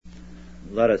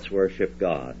Let us worship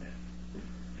God.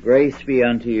 Grace be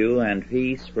unto you, and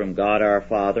peace from God our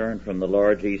Father and from the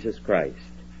Lord Jesus Christ.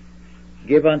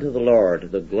 Give unto the Lord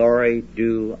the glory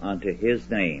due unto his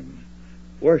name.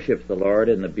 Worship the Lord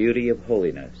in the beauty of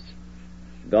holiness.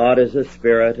 God is a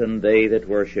spirit, and they that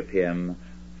worship him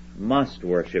must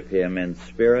worship him in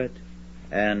spirit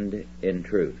and in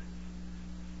truth.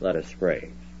 Let us pray.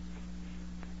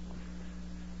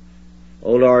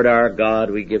 O Lord our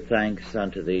God, we give thanks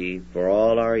unto thee for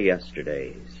all our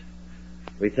yesterdays.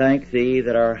 We thank thee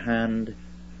that our hand,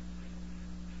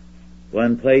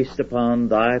 when placed upon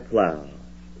thy plough,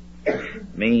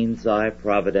 means thy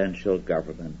providential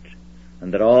government,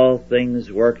 and that all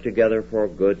things work together for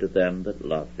good to them that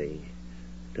love thee,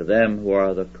 to them who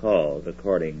are the called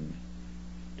according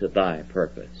to thy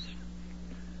purpose.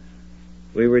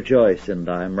 We rejoice in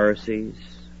thy mercies,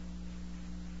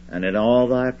 and in all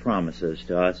thy promises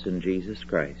to us in Jesus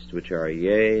Christ, which are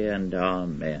yea and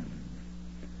amen.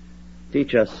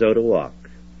 Teach us so to walk,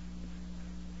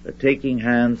 that taking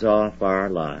hands off our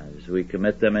lives, we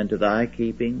commit them into thy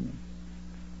keeping,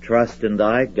 trust in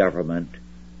thy government,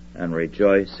 and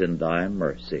rejoice in thy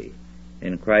mercy.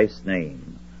 In Christ's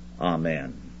name,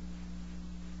 amen.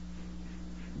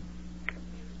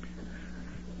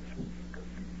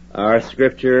 Our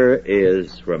scripture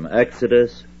is from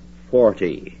Exodus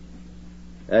 40.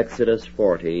 Exodus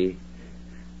 40,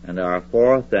 and our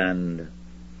fourth and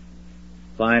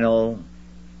final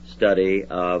study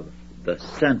of the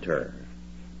center.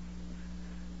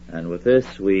 And with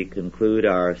this we conclude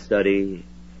our study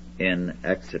in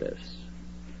Exodus.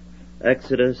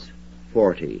 Exodus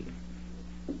 40.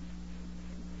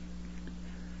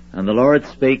 And the Lord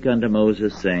spake unto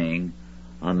Moses, saying,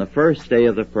 On the first day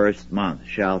of the first month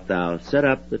shalt thou set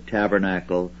up the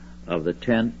tabernacle of the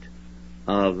tent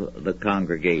of the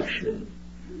congregation.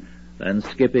 Then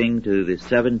skipping to the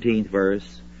 17th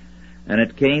verse, And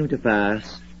it came to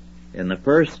pass in the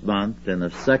first month, in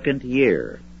the second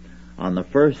year, on the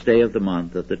first day of the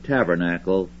month, that the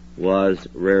tabernacle was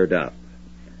reared up.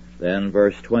 Then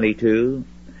verse 22,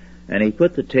 And he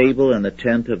put the table in the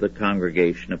tent of the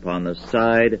congregation upon the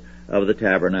side of the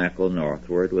tabernacle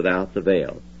northward, without the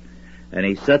veil. And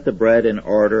he set the bread in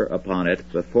order upon it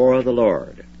before the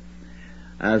Lord,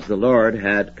 as the Lord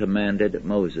had commanded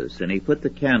Moses. And he put the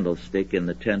candlestick in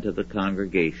the tent of the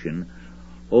congregation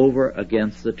over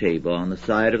against the table on the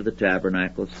side of the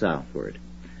tabernacle southward.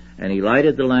 And he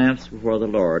lighted the lamps before the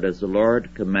Lord, as the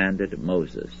Lord commanded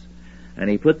Moses. And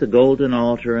he put the golden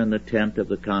altar in the tent of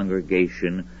the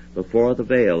congregation before the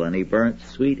veil, and he burnt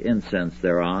sweet incense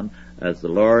thereon, as the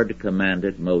Lord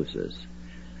commanded Moses.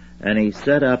 And he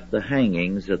set up the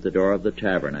hangings at the door of the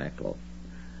tabernacle.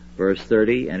 Verse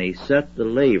 30, And he set the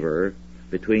laver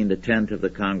between the tent of the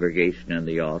congregation and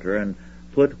the altar, and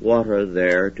put water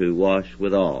there to wash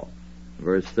withal.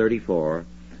 Verse 34,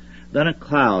 Then a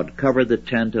cloud covered the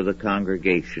tent of the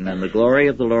congregation, and the glory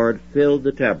of the Lord filled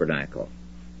the tabernacle.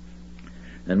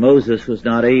 And Moses was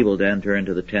not able to enter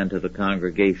into the tent of the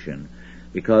congregation,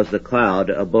 because the cloud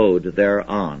abode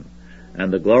thereon,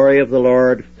 and the glory of the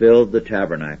Lord filled the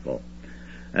tabernacle.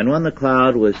 And when the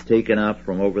cloud was taken up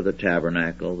from over the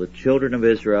tabernacle, the children of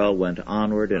Israel went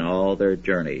onward in all their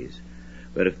journeys.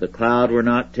 But if the cloud were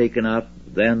not taken up,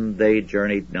 then they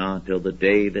journeyed not till the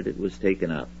day that it was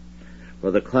taken up.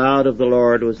 For the cloud of the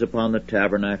Lord was upon the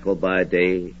tabernacle by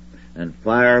day, and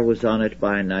fire was on it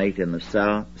by night, in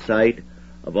the sight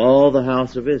of all the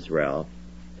house of Israel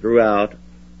throughout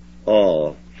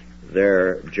all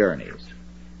their journeys.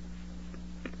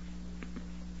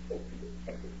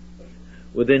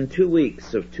 Within 2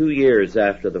 weeks of 2 years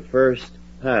after the first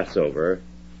Passover,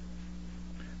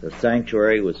 the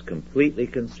sanctuary was completely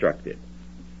constructed.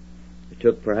 It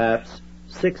took perhaps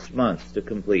 6 months to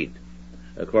complete,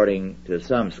 according to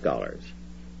some scholars.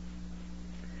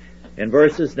 In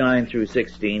verses 9 through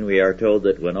 16, we are told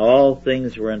that when all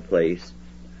things were in place,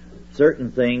 certain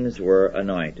things were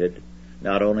anointed,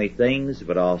 not only things,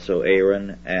 but also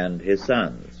Aaron and his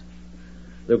sons.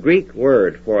 The Greek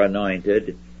word for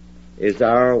anointed is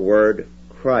our word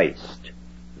Christ,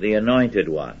 the anointed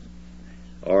one,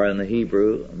 or in the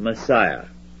Hebrew, Messiah.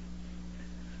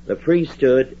 The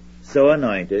priesthood so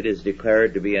anointed is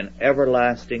declared to be an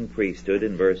everlasting priesthood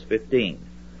in verse 15,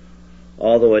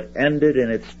 although it ended in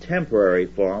its temporary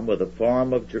form with the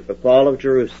fall of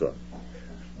Jerusalem.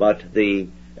 But the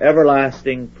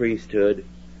everlasting priesthood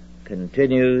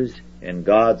continues in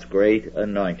God's great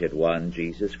anointed one,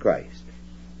 Jesus Christ.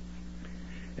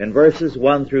 In verses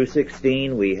 1 through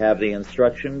 16, we have the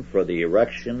instruction for the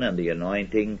erection and the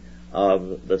anointing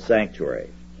of the sanctuary.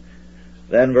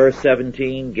 Then verse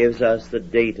 17 gives us the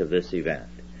date of this event.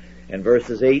 In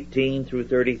verses 18 through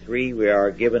 33, we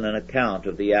are given an account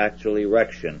of the actual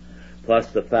erection, plus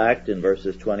the fact in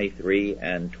verses 23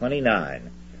 and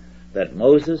 29 that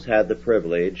Moses had the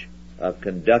privilege of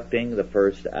conducting the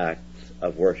first acts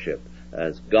of worship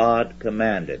as God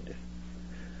commanded.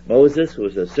 Moses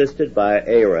was assisted by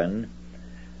Aaron,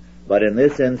 but in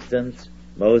this instance,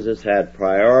 Moses had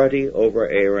priority over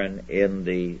Aaron in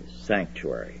the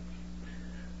sanctuary.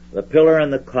 The pillar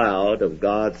and the cloud of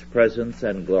God's presence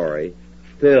and glory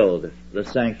filled the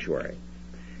sanctuary.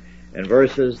 In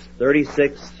verses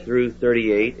 36 through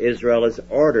 38, Israel is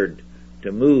ordered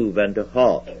to move and to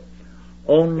halt,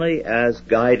 only as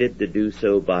guided to do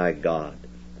so by God.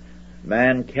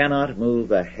 Man cannot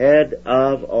move ahead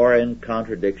of or in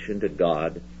contradiction to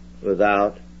God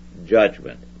without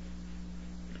judgment.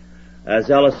 As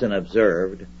Ellison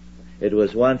observed, it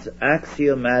was once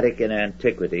axiomatic in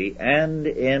antiquity and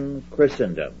in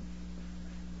Christendom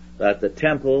that the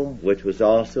temple, which was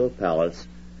also a palace,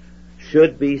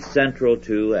 should be central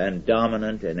to and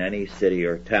dominant in any city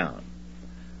or town.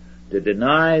 To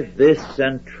deny this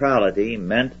centrality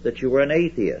meant that you were an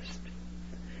atheist.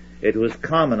 It was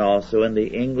common also in the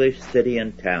English city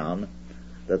and town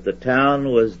that the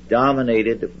town was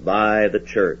dominated by the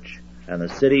church and the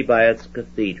city by its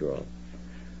cathedral.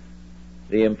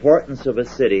 The importance of a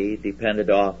city depended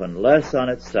often less on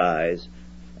its size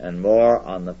and more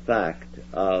on the fact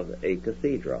of a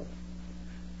cathedral.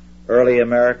 Early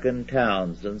American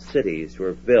towns and cities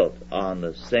were built on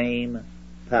the same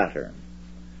pattern.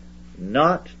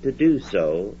 Not to do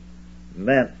so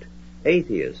meant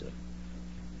atheism.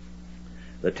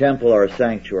 The temple or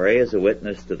sanctuary is a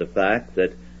witness to the fact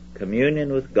that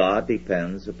communion with God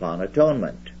depends upon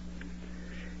atonement.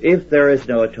 If there is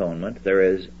no atonement, there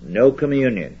is no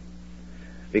communion.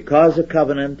 Because a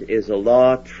covenant is a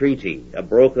law treaty, a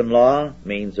broken law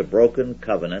means a broken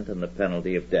covenant and the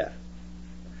penalty of death.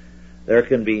 There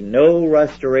can be no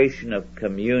restoration of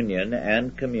communion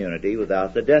and community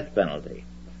without the death penalty,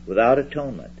 without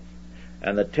atonement.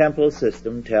 And the temple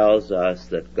system tells us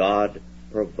that God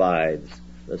provides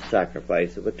the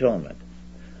sacrifice of atonement.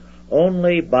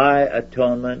 Only by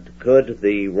atonement could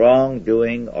the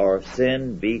wrongdoing or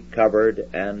sin be covered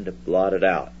and blotted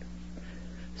out.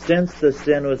 Since the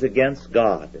sin was against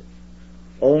God,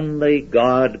 only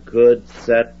God could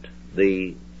set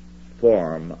the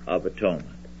form of atonement.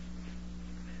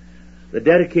 The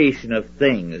dedication of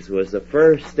things was the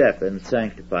first step in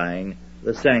sanctifying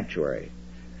the sanctuary.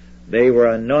 They were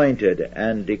anointed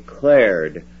and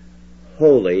declared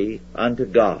holy unto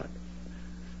God.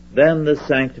 Then the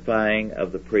sanctifying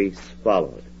of the priests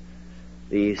followed.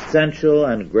 The essential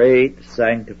and great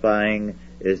sanctifying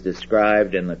is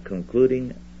described in the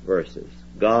concluding verses.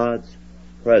 God's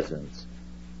presence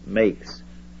makes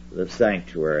the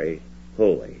sanctuary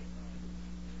holy.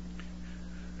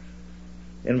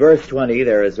 In verse 20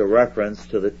 there is a reference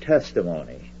to the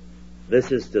testimony.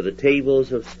 This is to the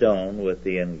tables of stone with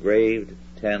the engraved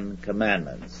 10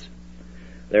 Commandments.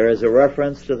 There is a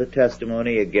reference to the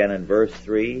testimony again in verse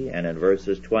 3 and in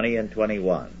verses 20 and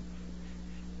 21.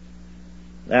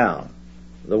 Now,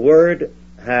 the word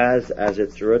has as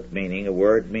its root meaning a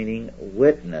word meaning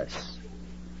witness,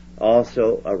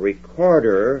 also a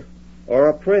recorder or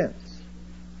a prince.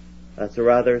 That's a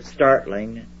rather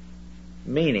startling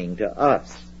meaning to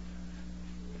us.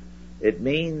 It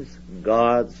means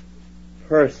God's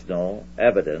personal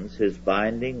evidence. His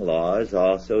binding law is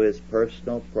also his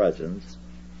personal presence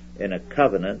in a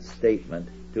covenant statement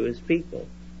to his people.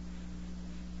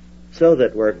 So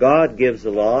that where God gives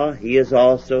the law, he is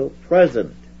also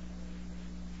present.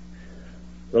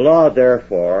 The law,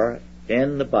 therefore,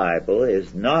 in the Bible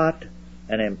is not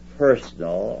an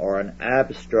impersonal or an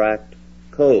abstract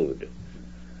code,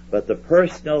 but the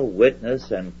personal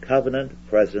witness and covenant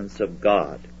presence of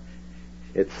God.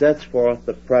 It sets forth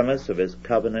the premise of his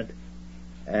covenant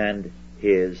and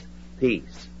his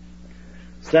peace.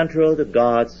 Central to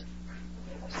God's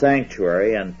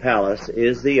sanctuary and palace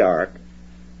is the ark,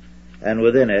 and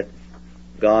within it,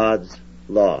 God's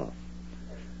law.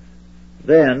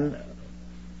 Then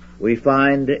we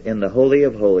find in the Holy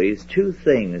of Holies two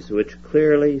things which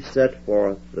clearly set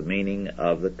forth the meaning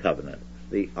of the covenant: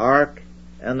 the ark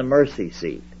and the mercy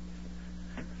seat.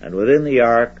 And within the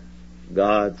ark,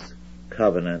 God's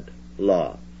covenant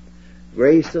law.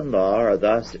 Grace and law are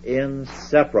thus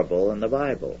inseparable in the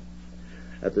Bible.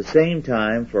 At the same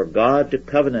time, for God to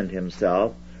covenant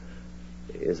himself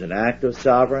is an act of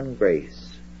sovereign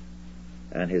grace,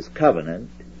 and his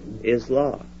covenant is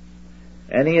law.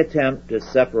 Any attempt to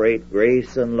separate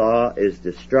grace and law is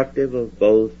destructive of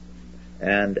both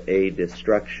and a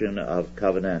destruction of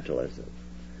covenantalism.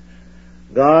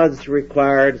 God's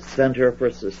required center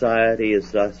for society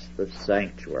is thus the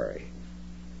sanctuary.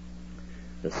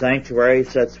 The sanctuary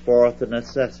sets forth the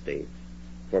necessity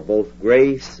for both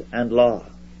grace and law.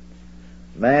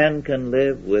 Man can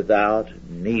live without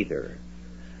neither,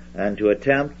 and to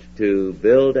attempt to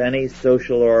build any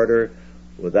social order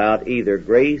without either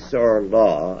grace or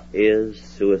law is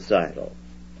suicidal.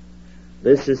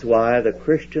 This is why the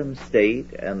Christian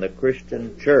state and the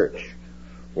Christian church,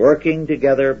 working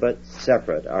together but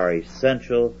separate, are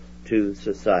essential to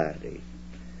society.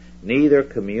 Neither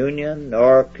communion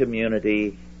nor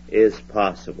community is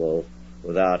possible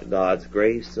without God's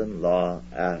grace and law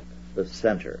at the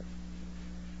center.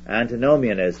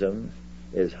 Antinomianism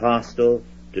is hostile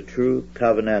to true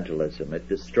covenantalism. It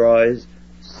destroys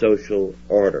social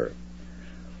order.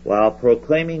 While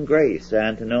proclaiming grace,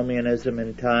 antinomianism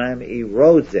in time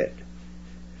erodes it,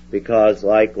 because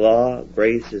like law,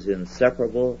 grace is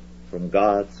inseparable from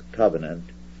God's covenant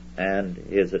and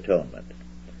His atonement.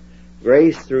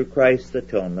 Grace through Christ's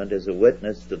atonement is a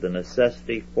witness to the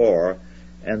necessity for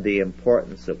and the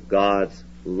importance of God's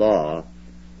law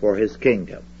for His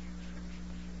kingdom.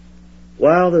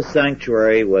 While the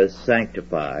sanctuary was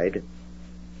sanctified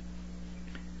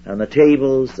and the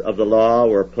tables of the law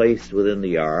were placed within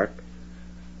the ark,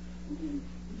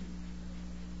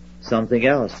 something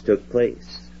else took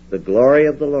place. The glory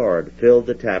of the Lord filled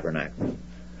the tabernacle.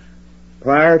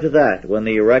 Prior to that, when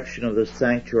the erection of the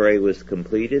sanctuary was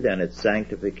completed and its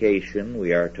sanctification,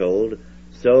 we are told,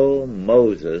 so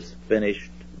Moses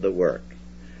finished the work.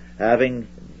 Having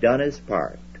done his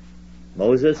part,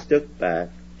 Moses stood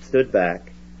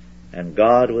back, and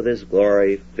God with His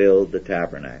glory filled the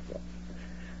tabernacle.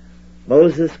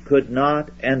 Moses could not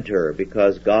enter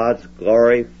because God's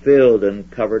glory filled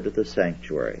and covered the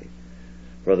sanctuary.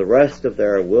 For the rest of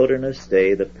their wilderness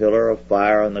stay, the pillar of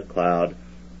fire and the cloud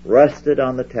rested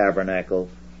on the tabernacle,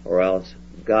 or else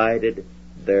guided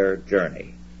their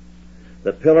journey.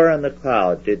 The pillar and the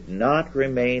cloud did not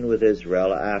remain with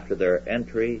Israel after their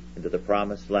entry into the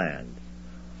promised land,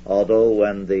 although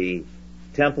when the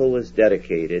temple was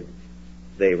dedicated,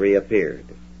 they reappeared.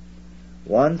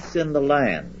 Once in the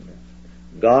land,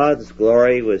 God's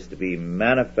glory was to be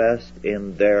manifest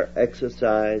in their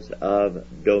exercise of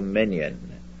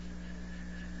dominion.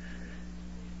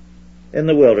 In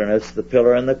the wilderness, the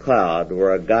pillar and the cloud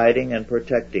were a guiding and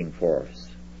protecting force.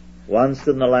 Once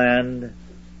in the land,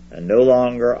 and no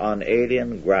longer on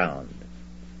alien ground,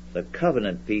 the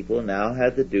covenant people now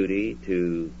had the duty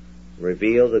to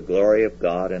reveal the glory of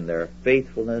God in their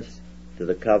faithfulness to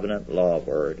the covenant law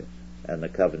word and the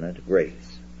covenant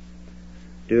grace.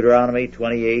 Deuteronomy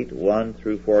 28, 1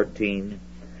 through 14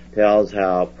 tells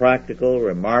how practical,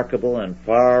 remarkable, and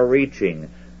far-reaching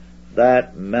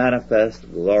that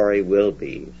manifest glory will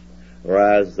be,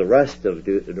 whereas the rest of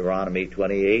Deuteronomy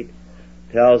 28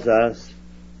 tells us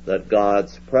that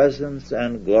God's presence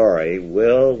and glory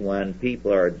will, when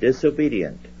people are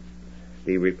disobedient,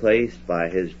 be replaced by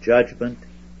His judgment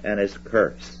and His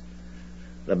curse.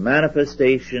 The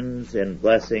manifestations and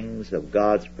blessings of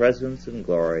God's presence and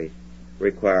glory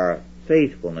require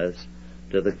faithfulness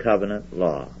to the covenant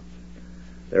law.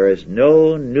 There is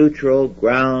no neutral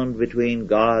ground between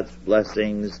God's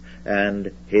blessings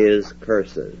and His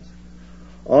curses.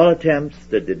 All attempts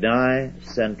to deny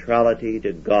centrality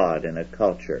to God in a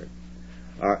culture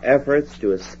are efforts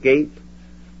to escape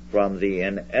from the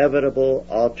inevitable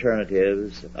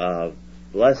alternatives of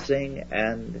blessing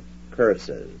and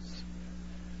curses.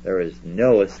 There is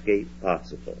no escape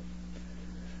possible.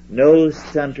 No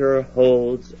center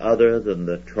holds other than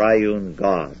the triune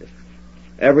God.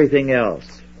 Everything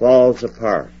else falls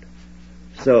apart.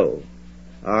 So,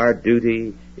 our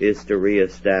duty is to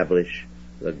reestablish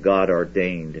the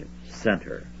God-ordained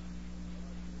center.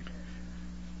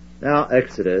 Now,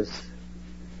 Exodus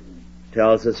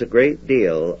tells us a great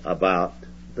deal about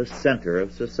the center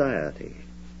of society.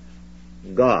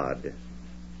 God,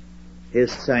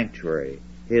 His sanctuary,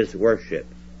 His worship,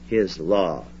 His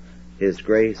law, His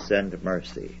grace and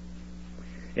mercy.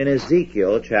 In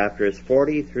Ezekiel chapters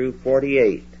 40 through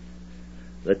 48,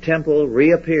 the temple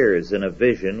reappears in a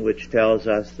vision which tells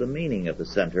us the meaning of the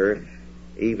center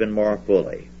even more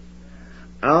fully.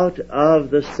 Out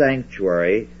of the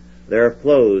sanctuary there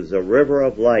flows a river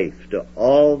of life to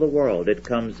all the world. It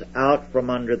comes out from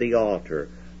under the altar,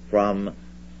 from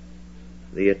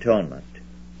the atonement.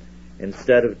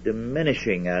 Instead of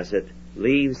diminishing as it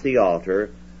leaves the altar,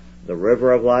 the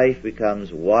river of life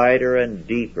becomes wider and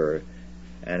deeper,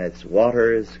 and its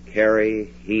waters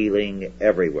carry healing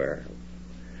everywhere.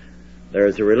 There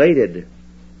is a related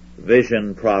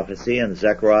vision prophecy in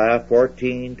Zechariah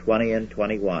 14, 20 and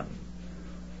 21.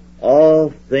 all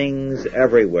things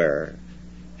everywhere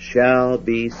shall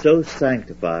be so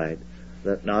sanctified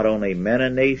that not only men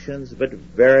and nations, but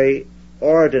very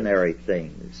ordinary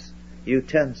things,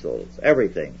 utensils,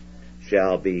 everything,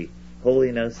 shall be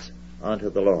holiness unto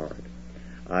the Lord.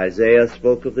 Isaiah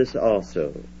spoke of this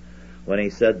also, when he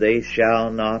said, They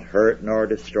shall not hurt nor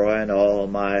destroy in all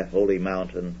my holy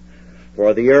mountain,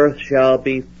 for the earth shall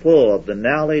be full of the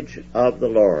knowledge of the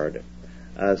Lord,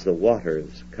 as the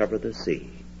waters cover the sea.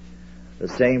 The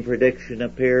same prediction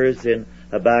appears in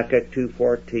Habakkuk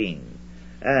 2:14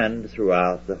 and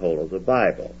throughout the whole of the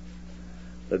Bible.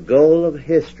 The goal of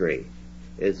history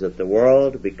is that the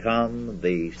world become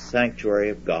the sanctuary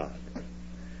of God.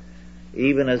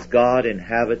 Even as God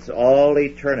inhabits all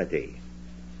eternity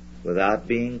without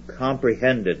being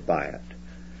comprehended by it,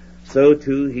 so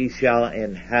too he shall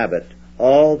inhabit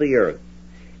all the earth,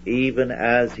 even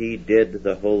as he did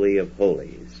the Holy of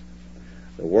Holies.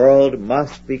 The world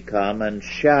must become and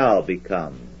shall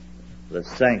become the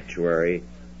sanctuary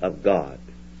of God.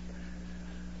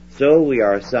 So we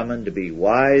are summoned to be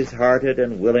wise-hearted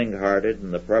and willing-hearted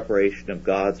in the preparation of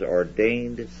God's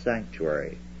ordained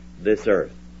sanctuary, this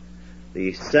earth.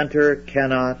 The center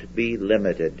cannot be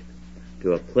limited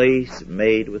to a place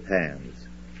made with hands.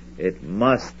 It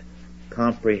must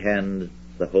comprehend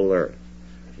the whole earth.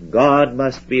 God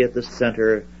must be at the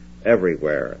center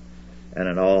everywhere and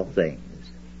in all things.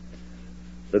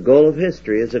 The goal of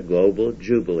history is a global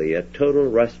jubilee, a total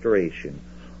restoration,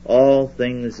 all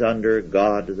things under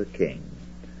God the King.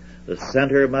 The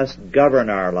center must govern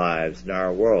our lives and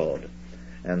our world,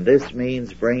 and this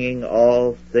means bringing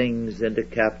all things into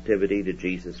captivity to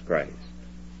Jesus Christ.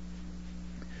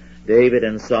 David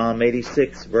in Psalm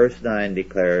 86 verse 9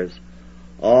 declares,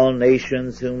 All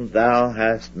nations whom thou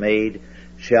hast made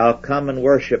shall come and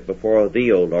worship before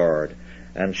thee, O Lord,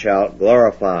 and shall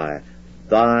glorify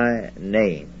thy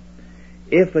name.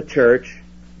 If a church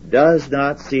does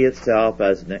not see itself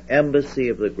as an embassy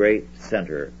of the great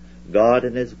center, God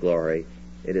in his glory,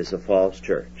 it is a false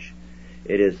church.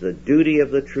 It is the duty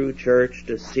of the true church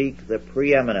to seek the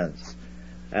preeminence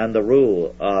and the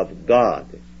rule of God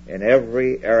in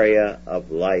every area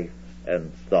of life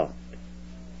and thought.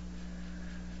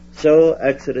 So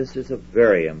Exodus is a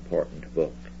very important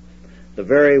book. The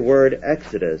very word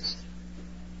Exodus,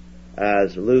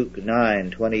 as Luke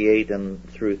 9:28 and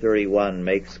through 31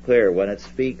 makes clear, when it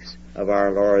speaks of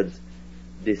our Lord's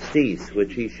decease,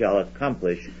 which he shall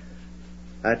accomplish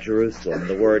at Jerusalem,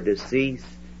 the word decease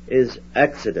is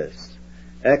Exodus,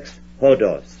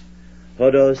 ex-hodos,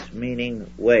 hodos meaning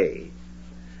way.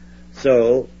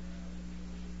 So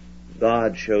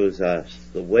God shows us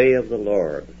the way of the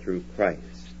Lord through Christ.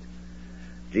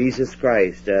 Jesus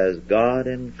Christ, as God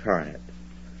incarnate,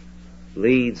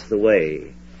 leads the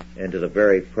way into the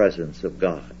very presence of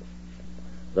God.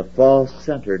 The false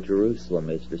center, Jerusalem,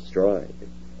 is destroyed,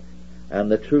 and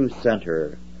the true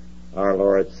center, our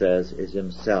Lord says, is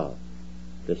himself.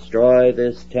 Destroy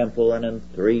this temple, and in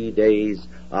 3 days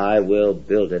I will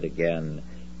build it again,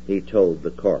 he told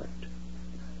the court.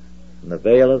 And the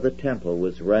veil of the temple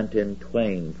was rent in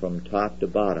twain from top to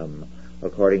bottom,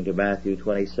 according to Matthew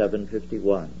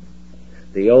 27:51.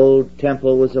 The old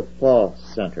temple was a false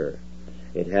center.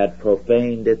 It had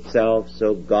profaned itself,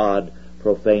 so God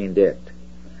profaned it.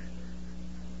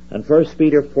 And 1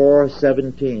 Peter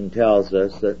 4:17 tells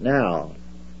us that now,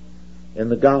 in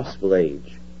the gospel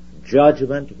age,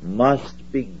 judgment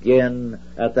must begin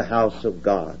at the house of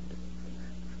God.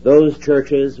 Those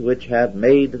churches which have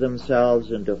made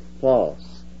themselves into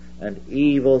false and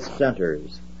evil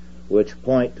centers, which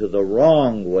point to the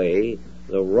wrong way,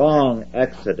 the wrong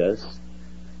Exodus,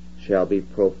 shall be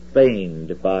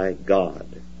profaned by God.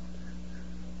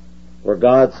 For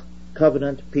God's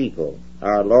covenant people,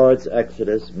 our Lord's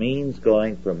Exodus means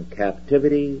going from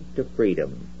captivity to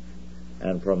freedom,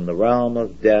 and from the realm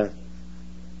of death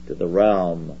to the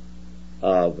realm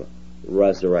of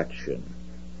resurrection.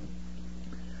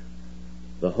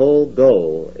 The whole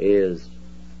goal is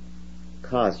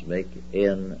cosmic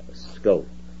in scope.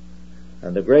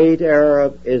 And the great error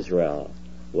of Israel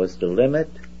was to limit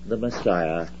the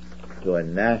Messiah to a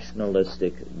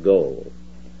nationalistic goal.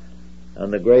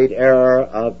 And the great error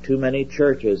of too many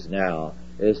churches now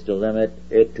is to limit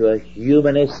it to a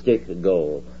humanistic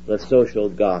goal, the social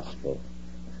gospel.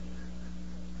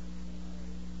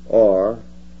 Or,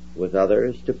 with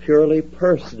others, to purely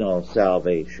personal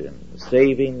salvation,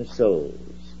 saving souls.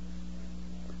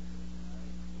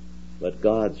 But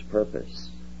God's purpose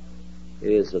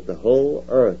is that the whole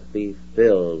earth be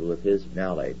filled with his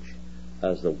knowledge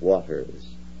as the waters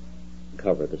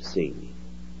cover the sea.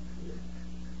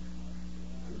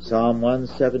 Psalm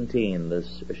 117, the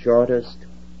shortest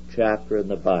chapter in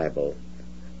the Bible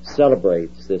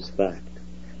celebrates this fact.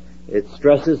 It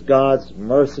stresses God's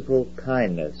merciful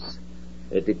kindness.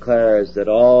 It declares that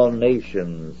all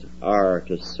nations are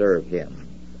to serve Him.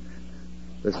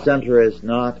 The center is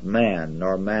not man,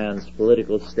 nor man's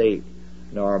political state,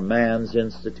 nor man's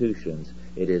institutions.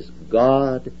 It is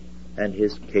God and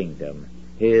His kingdom,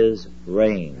 His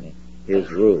reign,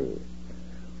 His rule.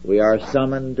 We are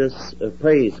summoned to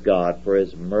praise God for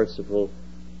His merciful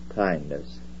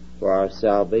kindness, for our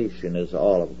salvation is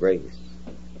all of grace.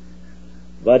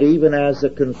 But even as the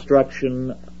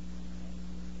construction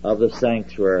of the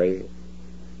sanctuary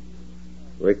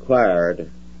required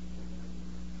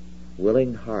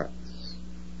willing hearts,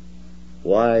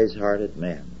 wise-hearted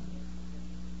men,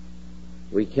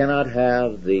 we cannot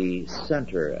have the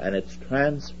center and its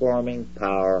transforming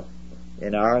power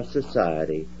in our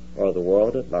society or the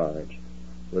world at large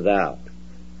without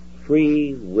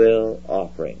free will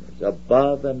offerings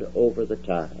above and over the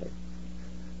tithe.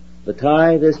 The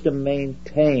tithe is to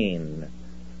maintain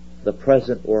the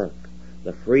present work.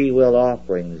 The free will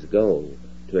offerings go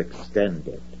to extend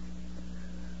it.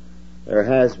 There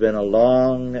has been a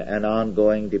long and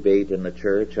ongoing debate in the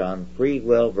church on free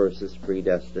will versus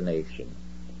predestination,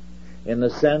 in the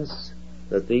sense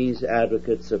that these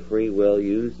advocates of free will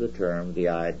use the term, the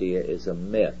idea is a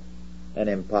myth, an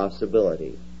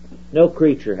impossibility. No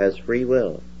creature has free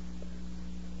will.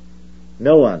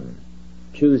 No one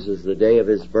chooses the day of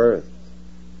his birth,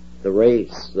 the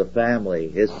race, the family,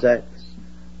 his sex,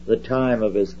 the time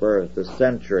of his birth, the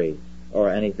century, or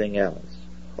anything else,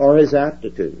 or his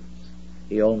aptitudes.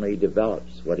 He only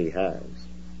develops what he has.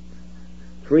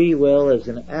 Free will is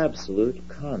an absolute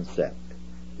concept.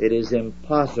 It is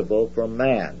impossible for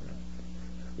man.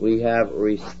 We have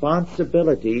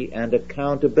responsibility and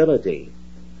accountability,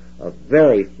 a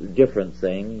very different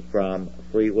thing from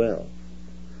free will.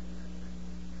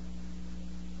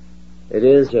 It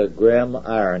is a grim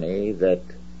irony that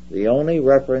the only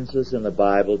references in the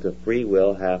Bible to free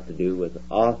will have to do with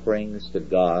offerings to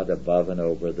God above and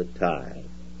over the tithe.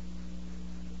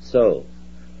 So,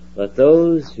 let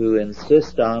those who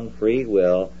insist on free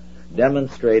will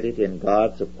demonstrate it in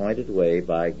God's appointed way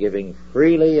by giving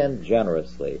freely and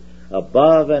generously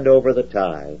above and over the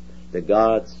tithe to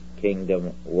God's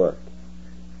kingdom work.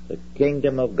 The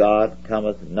kingdom of God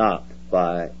cometh not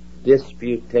by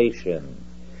disputation.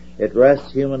 It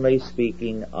rests, humanly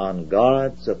speaking, on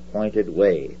God's appointed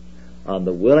way, on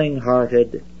the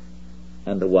willing-hearted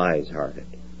and the wise-hearted.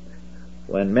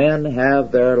 When men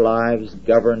have their lives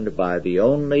governed by the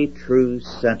only true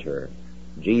center,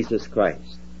 Jesus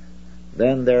Christ,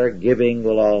 then their giving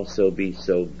will also be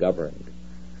so governed.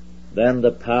 Then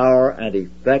the power and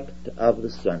effect of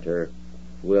the center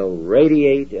will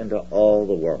radiate into all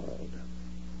the world.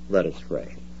 Let us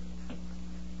pray.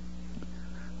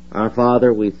 Our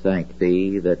Father, we thank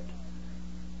Thee that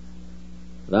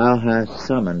Thou hast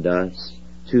summoned us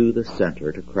to the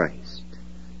center, to Christ,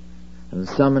 and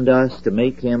summoned us to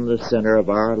make Him the center of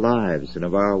our lives and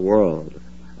of our world,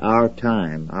 our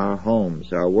time, our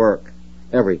homes, our work,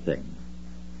 everything,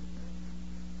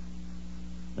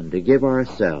 and to give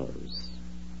ourselves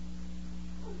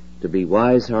to be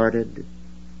wise-hearted,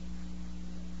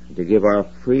 and to give our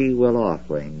free will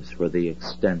offerings for the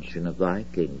extension of Thy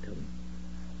kingdom.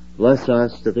 Bless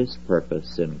us to this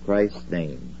purpose in Christ's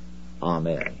name.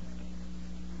 Amen.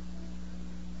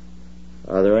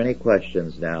 Are there any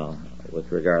questions now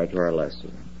with regard to our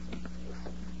lesson?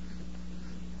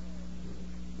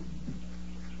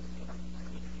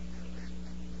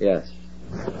 Yes.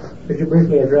 Could you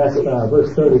briefly address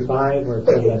verse 35 where it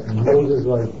says that Moses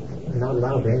was not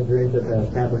allowed to enter into the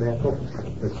tabernacle?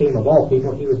 It would seem of all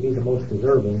people he would be the most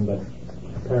deserving, but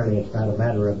apparently it's not a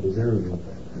matter of deserving.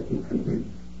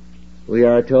 We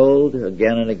are told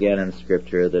again and again in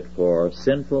Scripture that for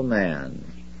sinful man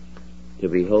to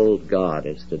behold God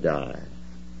is to die.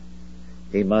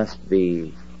 He must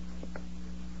be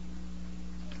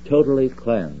totally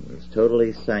cleansed,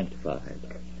 totally sanctified.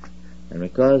 And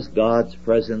because God's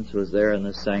presence was there in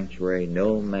the sanctuary,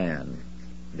 no man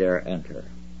dare enter.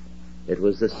 It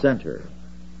was the center.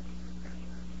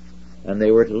 And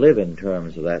they were to live in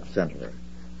terms of that center.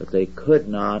 But they could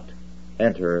not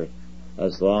enter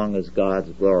as long as God's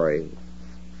glory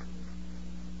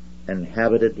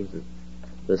inhabited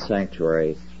the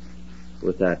sanctuary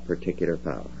with that particular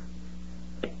power.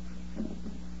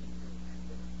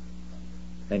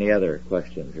 Any other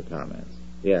questions or comments?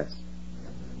 Yes.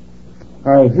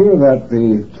 I hear that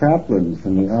the chaplains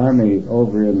in the army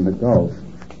over in the Gulf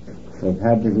have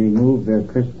had to remove their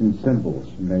Christian symbols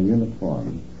from their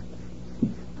uniform.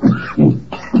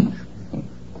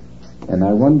 And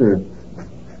I wonder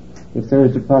if there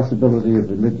is a possibility of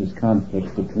religious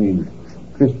conflict between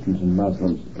Christians and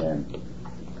Muslims again.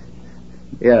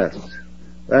 Yes,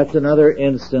 that's another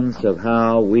instance of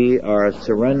how we are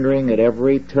surrendering at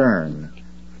every turn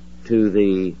to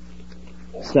the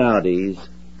Saudis,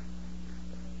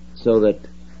 so that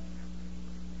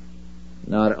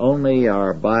not only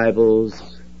are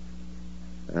Bibles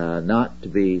not to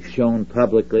be shown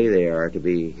publicly, they are to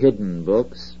be hidden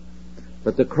books,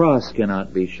 but the cross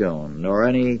cannot be shown, nor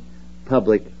any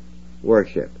public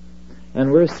worship.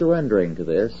 And we're surrendering to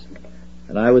this,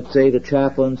 and I would say the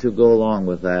chaplains who go along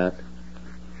with that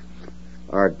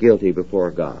are guilty before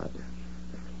God.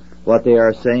 What they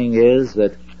are saying is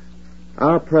that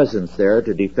our presence there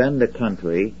to defend a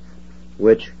country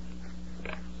which,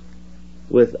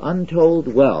 with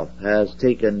untold wealth, has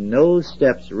taken no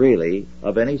steps really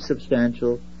of any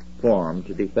substantial form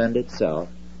to defend itself,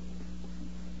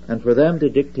 and for them to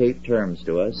dictate terms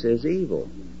to us is evil.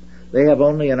 They have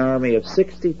only an army of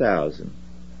 60,000.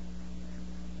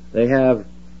 They have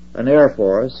an Air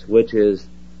Force which is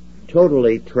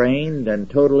totally trained and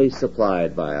totally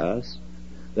supplied by us.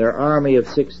 Their army of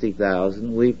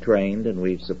 60,000 we've trained and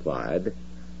we've supplied,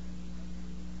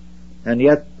 and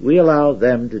yet we allow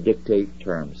them to dictate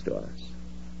terms to us.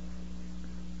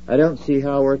 I don't see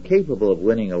how we're capable of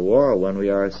winning a war when we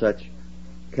are such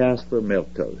Casper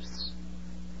milquetoasts.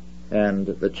 And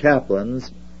the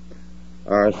chaplains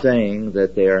are saying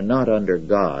that they are not under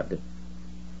God,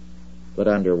 but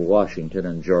under Washington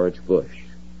and George Bush.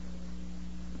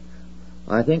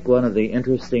 I think one of the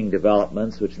interesting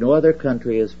developments which no other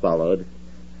country has followed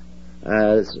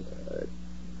has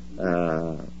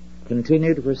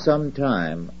continued for some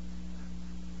time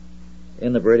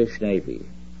in the British Navy.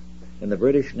 In the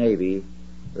British Navy,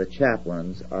 the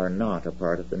chaplains are not a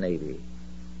part of the Navy.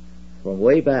 From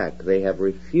way back, they have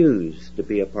refused to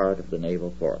be a part of the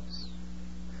naval force.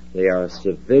 They are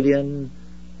civilian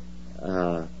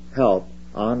help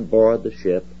on board the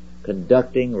ship,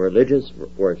 conducting religious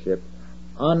worship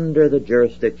under the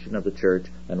jurisdiction of the church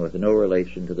and with no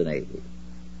relation to the Navy.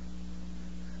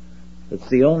 It's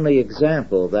the only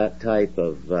example of that type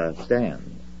of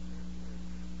stand.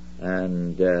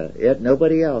 And yet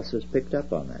nobody else has picked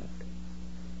up on that.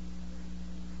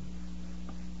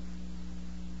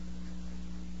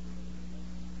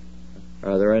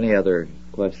 Are there any other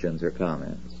questions or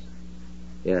comments?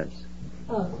 Yes.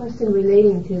 A question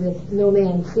relating to this no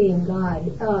man seeing God.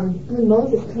 When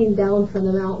Moses came down from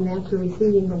the mountain after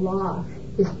receiving the law,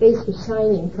 his face was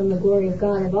shining from the glory of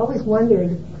God. I've always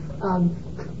wondered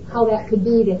how that could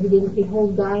be that he didn't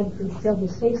behold God and still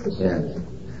his face was shining. Yes.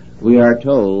 We are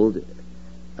told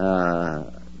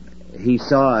he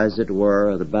saw, as it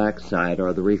were, the backside,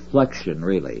 or the reflection,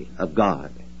 really, of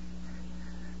God.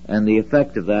 And the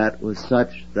effect of that was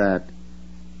such that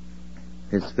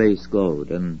his face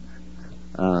glowed. And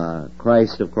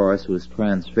Christ, of course, was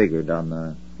transfigured on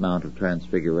the Mount of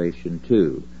Transfiguration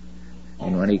too.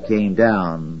 And when he came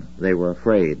down, they were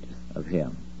afraid of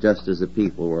him, just as the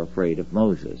people were afraid of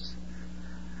Moses.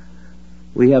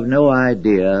 We have no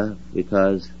idea,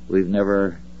 because we've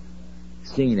never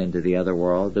seen into the other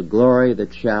world, the glory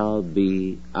that shall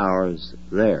be ours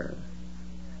there.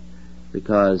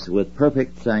 Because with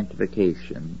perfect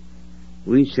sanctification,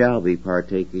 we shall be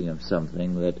partaking of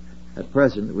something that at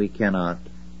present we cannot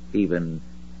even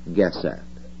guess at.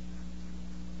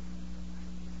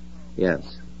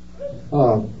 Yes.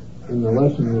 In the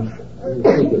lesson, we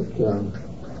see that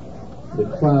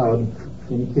the cloud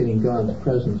indicating God's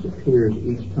presence appears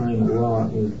each time the law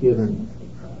is given.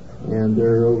 And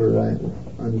there are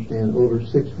I understand, over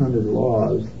 600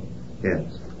 laws.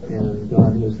 Yes. And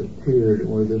God has appeared,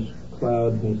 or this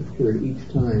cloud has appeared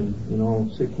each time in all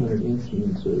 600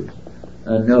 instances.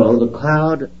 No, the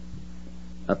cloud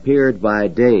appeared by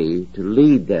day to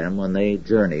lead them when they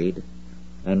journeyed,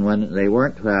 and when they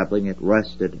weren't traveling, it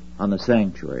rested on the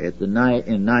sanctuary. In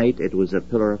night, it was a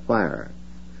pillar of fire,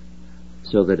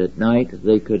 so that at night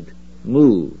they could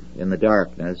move in the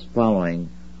darkness following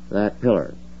that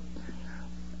pillar.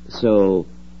 So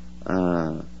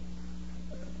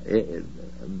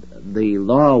the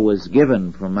law was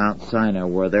given from Mount Sinai,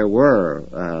 where there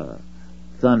were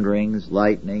thunderings,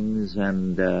 lightnings,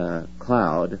 and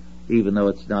cloud, even though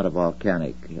it's not a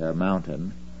volcanic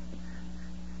mountain.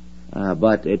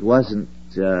 But it wasn't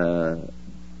that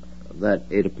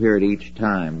it appeared each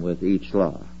time with each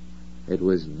law. It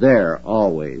was there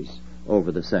always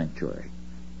over the sanctuary.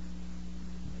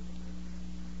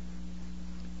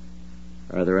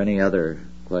 Are there any other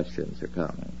questions or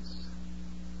comments?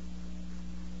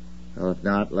 Well, if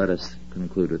not, let us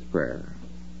conclude with prayer.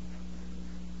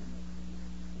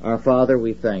 Our Father,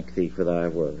 we thank Thee for Thy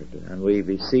word, and we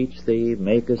beseech Thee,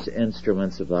 make us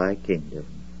instruments of Thy kingdom,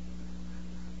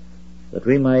 that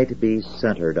we might be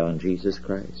centered on Jesus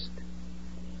Christ,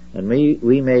 and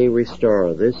we may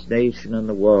restore this nation and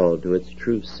the world to its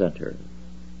true center.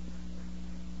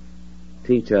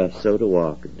 Teach us so to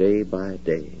walk day by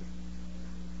day,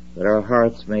 that our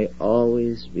hearts may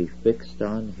always be fixed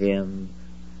on Him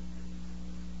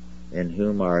in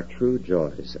whom our true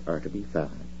joys are to be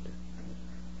found.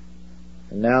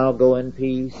 And now go in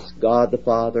peace. God the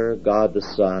Father, God the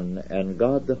Son, and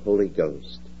God the Holy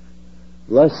Ghost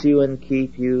bless you and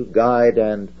keep you, guide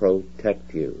and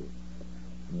protect you,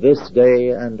 this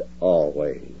day and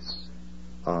always.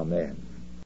 Amen.